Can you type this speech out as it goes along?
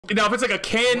Now, if it's like a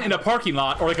can in a parking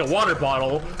lot or like a water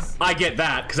bottle, I get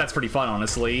that because that's pretty fun,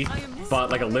 honestly. But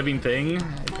like a living thing,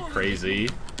 crazy.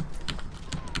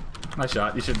 Nice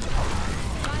shot. You should.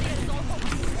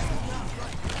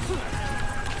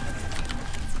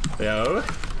 Yo.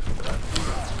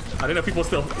 I didn't know people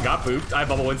still got booped. I have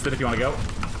bubble Winston if you want to go.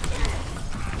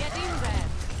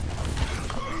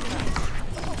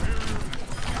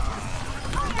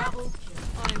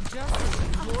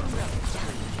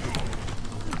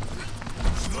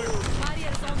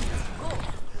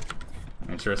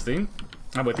 Interesting.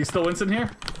 I'm with you still, Winston,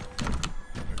 here.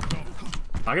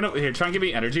 I'm gonna here try and give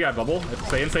me energy. I have bubble.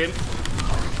 Stay in, stay in.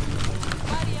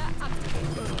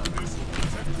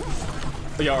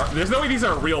 Yo, there's no way these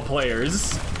are real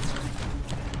players.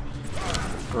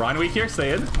 Ryan weak here,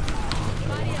 stay in.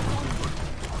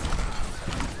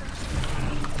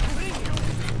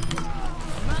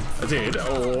 Dude,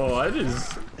 oh, what is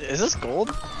this gold?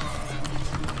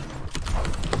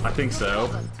 I think so.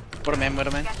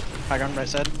 Widowman. High ground, right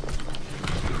side.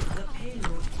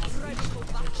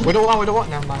 Widow one,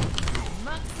 never mind.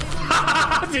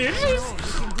 Dude,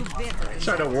 just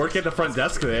trying to work at the front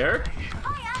desk there.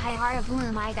 Hi,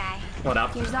 Harbleu, my guy. What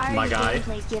up, Your Zarya my guy?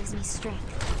 gameplay gives me strength.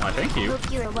 Oh, thank you. Hope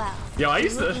you are well. Yo, I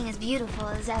used to. Looking as beautiful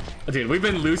as ever. Dude, we've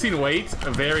been losing weight.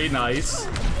 Very nice.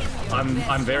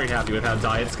 I'm very happy with how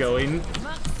diet's going.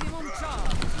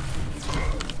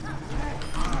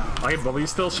 I can bubble you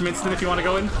still, Schmidston, if you want to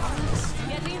go in.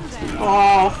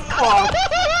 Oh, fuck.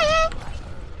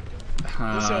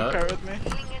 Let's go a cart with me.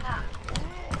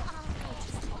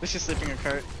 Let's just sleeping a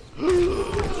cart.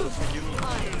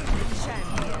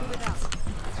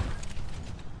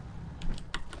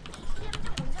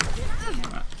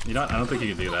 You know what? I don't think you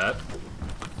can do that.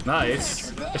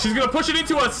 Nice. She's gonna push it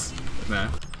into us!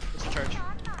 Nah. Charge.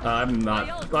 I'm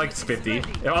not. Like, it's 50.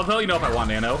 I'll tell you know if I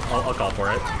want nano. I'll call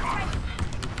for it.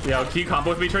 Yo, can you combo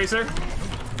with me, Tracer?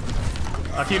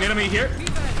 Can you nano me here?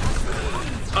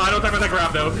 I don't think I'm gonna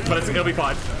grab though, but it'll be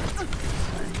fine.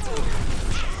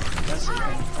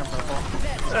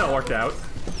 That worked out.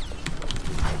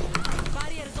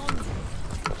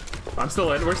 I'm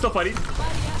still in. We're still fighting.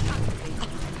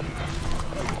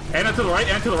 Anna to the right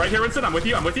here, Winston. I'm with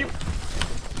you.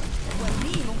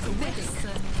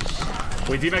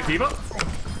 Wait, D-Mac Diva?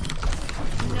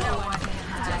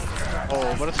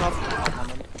 Oh, what a top.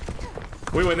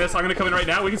 We win this. I'm gonna come in right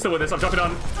now. We can still win this. I'm jumping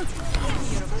on.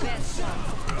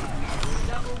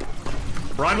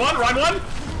 Ryan one!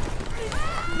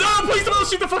 No, please don't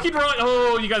shoot the fucking Ryan!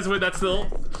 Oh, you guys win that still.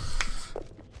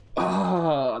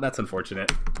 Oh, that's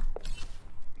unfortunate.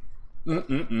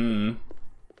 It's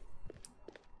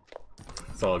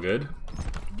all good.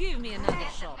 Give me another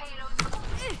shot.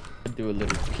 Do a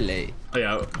little play. Oh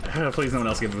yeah, please no one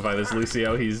else get moved by this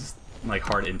Lucio. He's like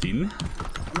hard inting.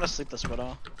 I'm gonna sleep this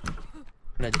widow. I'm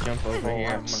gonna jump over here.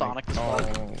 I'm Sonic as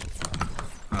gonna... fuck.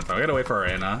 Oh, I gotta wait for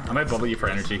Arena. I might bubble you for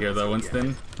energy here though,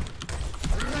 Winston.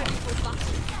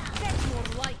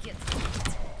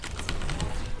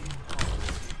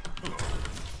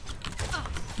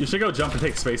 You should go jump and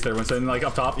take space there, Winston. Like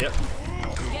up top, yep.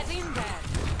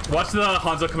 Watch the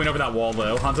Hanzo coming over that wall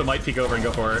though. Hanzo might peek over and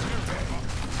go for her.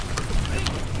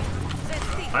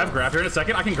 I have grab here in a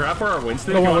second. I can grab for our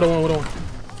Winston. What on.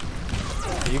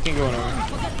 You can go in over.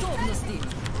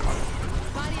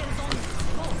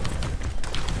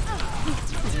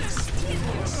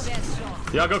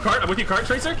 Yeah, go cart. I'm with you, cart,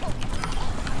 Tracer.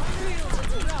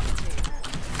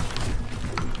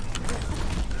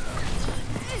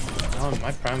 Oh,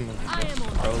 my prime was just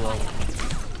so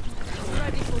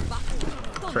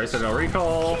low. Tracer, no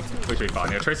recall. We should be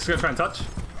fine. Yeah, Tracer's gonna try and touch.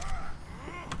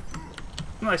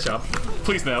 Nice job.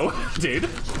 Please no, dude.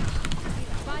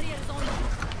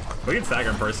 We can stagger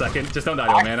him for a second. Just don't die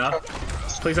to him, mana.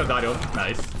 Please don't die to him.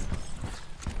 Nice.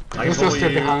 I can bully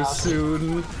you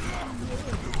soon.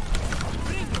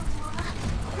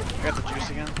 I got the juice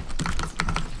again.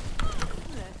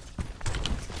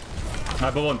 I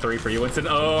bubble in 3 for you, Winston.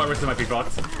 Oh, our Winston might be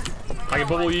fucked. I can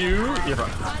bubble you. You're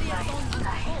fucked.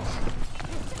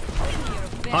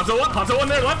 Hanzo one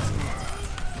there, left.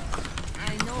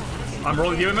 I'm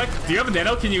rolling you in mech. Do you have a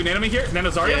nano? Can you nano me here?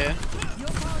 Nano Zarya? Yeah.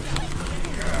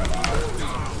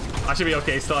 I should be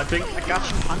okay still, I think. I got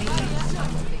you, honey.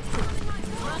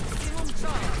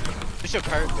 Just your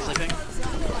cart, sleeping.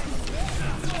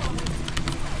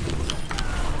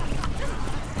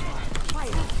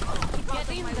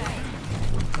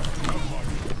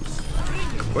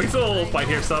 We can still fight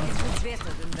here some.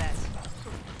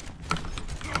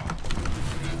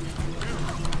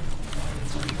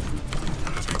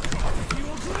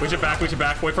 We should back.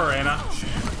 Wait for Anna.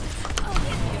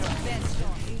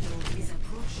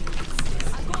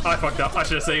 I fucked up. I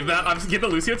should have saved that. I'm just get the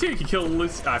Lucio too. You can kill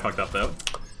Lucio. I fucked up though.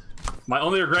 My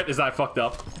only regret is I fucked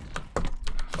up.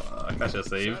 Fuck, I should have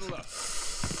saved.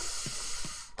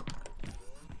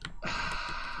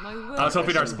 I was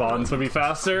hoping our spawns would be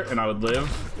faster and I would live,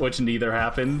 which neither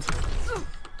happened.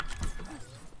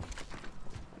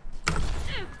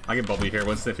 I can bubble you here,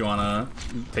 Winston, if you wanna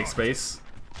take space.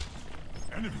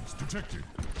 Enemies detected.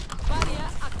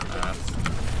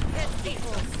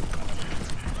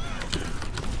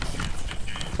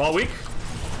 Ball weak.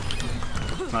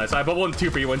 Nice. I bubble in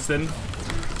 2 for you, Winston.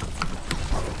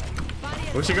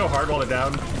 We should go hardball it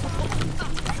down.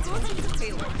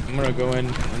 I'm gonna go in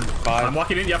 5. I'm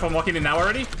walking in. Yep, I'm walking in now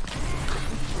already.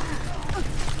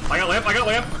 I got lamp. I got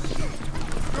lamp.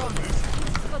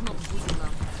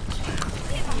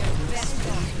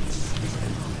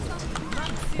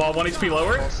 Ball 1 HP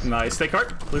lower. Nice. Stay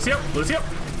cart. Lucio. Lucio.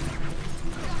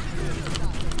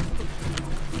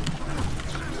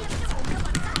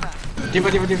 D.Va.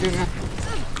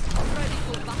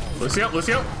 Lucio.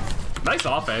 Lucio. Nice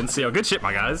offense. Yo, good shit,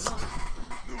 my guys.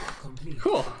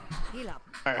 Cool.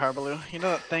 Alright, Harbleu, you know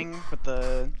that thing with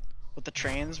the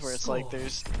trains where it's like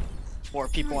there's 4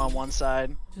 people on one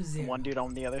side and 1 dude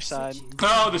on the other side?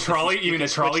 Oh, the trolley? You mean the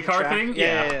trolley car thing?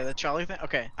 Yeah, the trolley thing.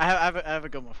 Okay, I have a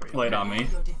good one for you. Lay it on me.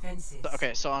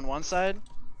 Okay, so on one side,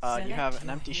 you have an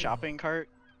empty shopping cart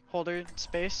holder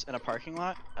space in a parking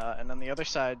lot, and on the other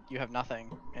side you have nothing.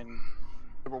 And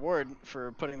the reward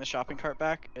for putting the shopping cart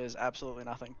back is absolutely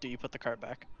nothing. Do you put the cart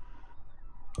back?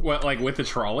 What, like with the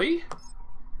trolley?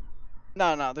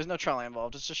 No, there's no trolley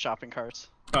involved. It's just shopping carts.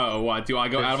 Oh, what? Do I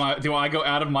go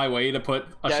out of my way to put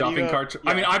a shopping cart?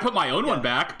 Yeah. I mean, I put my own one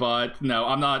back, but no,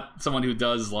 I'm not someone who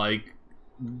does like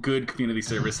good community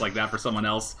service like that for someone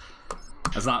else.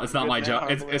 It's not my job.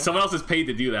 It's someone else is paid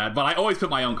to do that, but I always put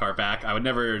my own cart back. I would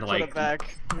never like. Put it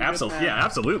back. Absolutely, yeah,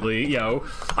 absolutely. Yo,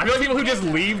 I feel like people who just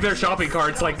leave their shopping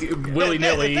carts like willy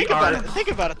nilly Think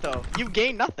about it though. You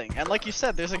gain nothing, and like you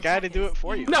said, there's a guy to do it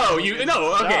for you. No,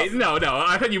 no.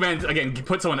 I thought you meant again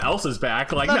put someone else's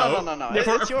back. Like no.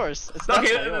 It's yours. It's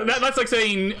okay, yours. That's like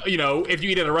saying, you know, if you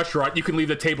eat at a restaurant, you can leave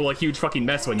the table a huge fucking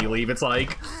mess when you leave. It's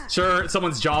like, sure,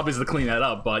 someone's job is to clean that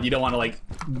up, but you don't want to like,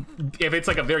 if it's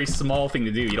like a very small thing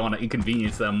to do, you don't want to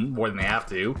inconvenience them more than they have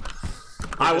to.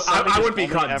 I wouldn't be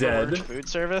caught dead. Food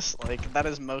service, like that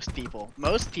is most people.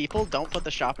 Most people don't put the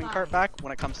shopping cart back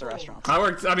when it comes to restaurants.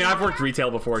 I've worked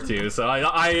retail before too, so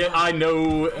I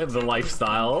know the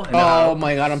lifestyle. Oh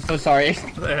my god, I'm so sorry.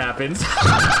 It happens.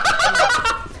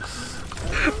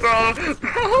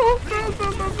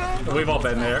 We've all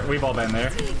been there. We've all been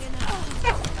there.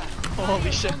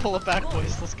 Holy shit, pull it back,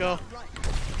 boys. Let's go.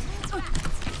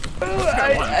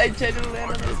 I tried to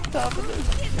land on the top of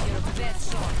this.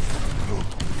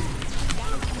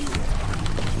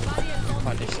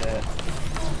 Funny shit.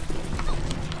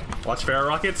 Watch Pharaoh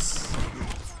Rockets.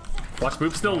 Watch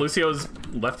Boop still. Lucio's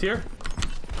left here.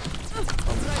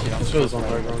 Shit, I'm so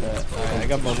sorry about that. Alright, I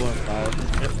got bubble in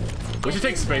 5. Yep. We should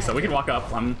take space though. We can walk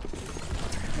up. I'm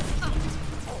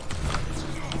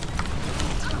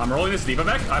rolling this D.Va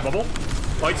back. I bubble.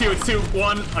 Like 2, it's 2,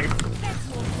 1. I can...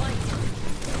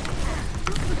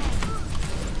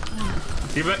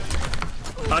 D.Va.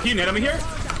 Can you nano me here?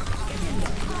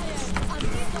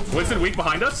 Winston weak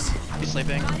behind us. He's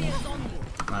sleeping.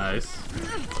 Nice.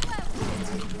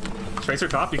 Tracer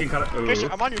top, you can cut it. Ooh. Tracer,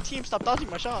 I'm on your team. Stop dodging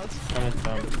my shots.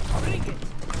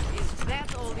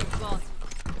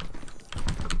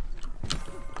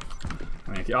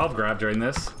 Thank you. I'll grab during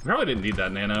this. Probably didn't need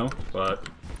that nano, but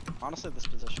honestly, this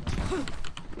position is fine.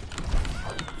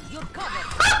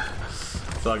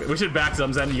 So we should back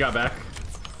some. Zen, you got back.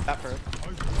 That hurt.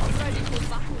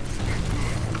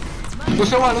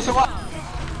 Lucio one.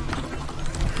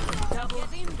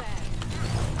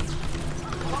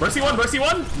 Mercy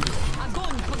one.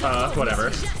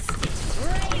 Whatever.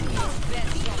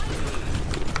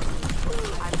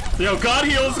 Yo, God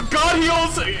heals.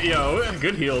 Yo,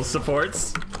 good heals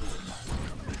supports.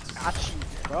 Got you,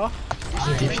 bro.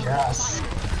 Yes.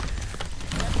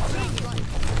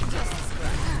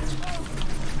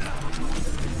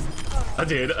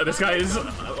 Dude, this guy is.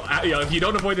 If you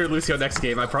don't avoid your Lucio next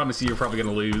game, I promise you, you're probably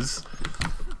gonna lose.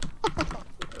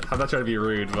 I'm not trying to be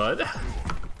rude, but.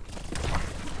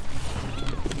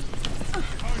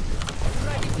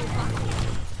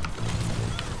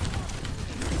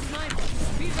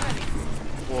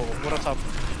 Whoa, what on top?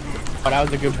 Oh, that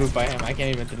was a good boot by him. I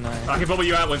can't even deny it. I can bubble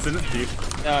you out, Winston. Dude.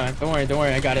 Don't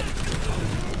worry, I got it. No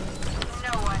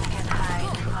one can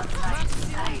hide from my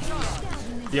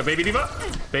sight. Yo, baby D.Va.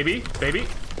 Baby.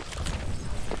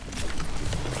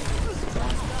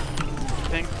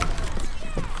 Thing.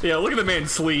 Yeah, look at the man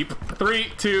sleep. 3,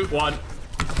 2, 1.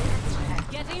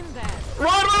 Get in there.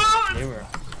 Run! Gamer.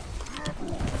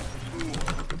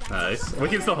 Nice. We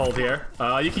can still hold here.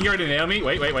 You can get ready to nail me.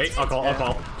 Wait. I'll call. I'm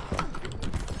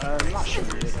not sure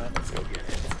we do that.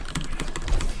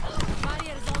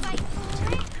 Barriers on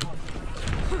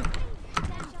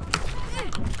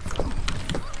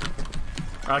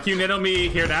me. Can you nail me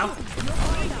here now?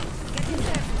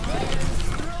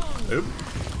 Oop.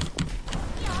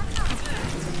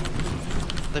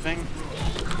 Living.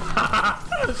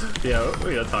 Yo, what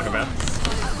are you talking about?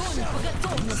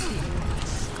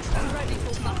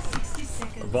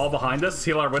 Ball behind us.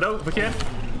 Heal our widow if we can.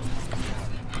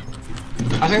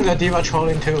 I think the D.Va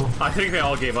trolling too. I think they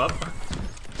all gave up.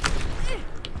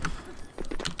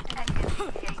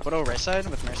 Widow right side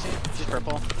with Mercy. She's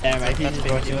purple. Damn, I keep That's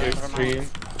going big, to their never mind. stream.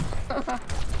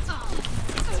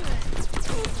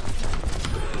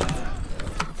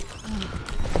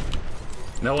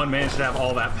 No one managed to have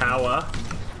all that power.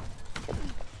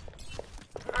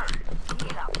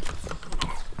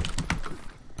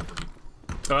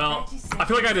 Well, I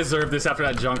feel like I deserve this after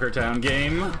that Junkertown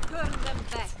game. Burn them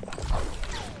back.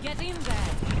 Get in there.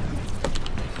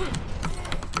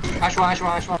 Ash one.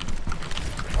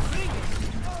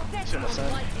 Two left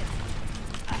side.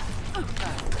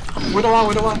 Widow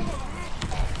one.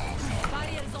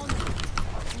 Barriers on me.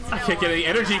 I can't get any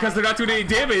energy because they're not doing any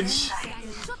damage.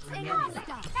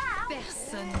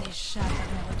 Personne n'échappe à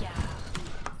mon regard.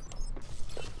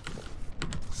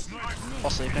 All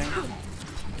sleeping.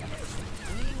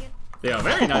 Yeah,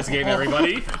 very nice game,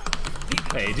 everybody.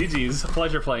 Hey, GG's.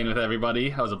 Pleasure playing with everybody.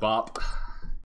 That was a bop.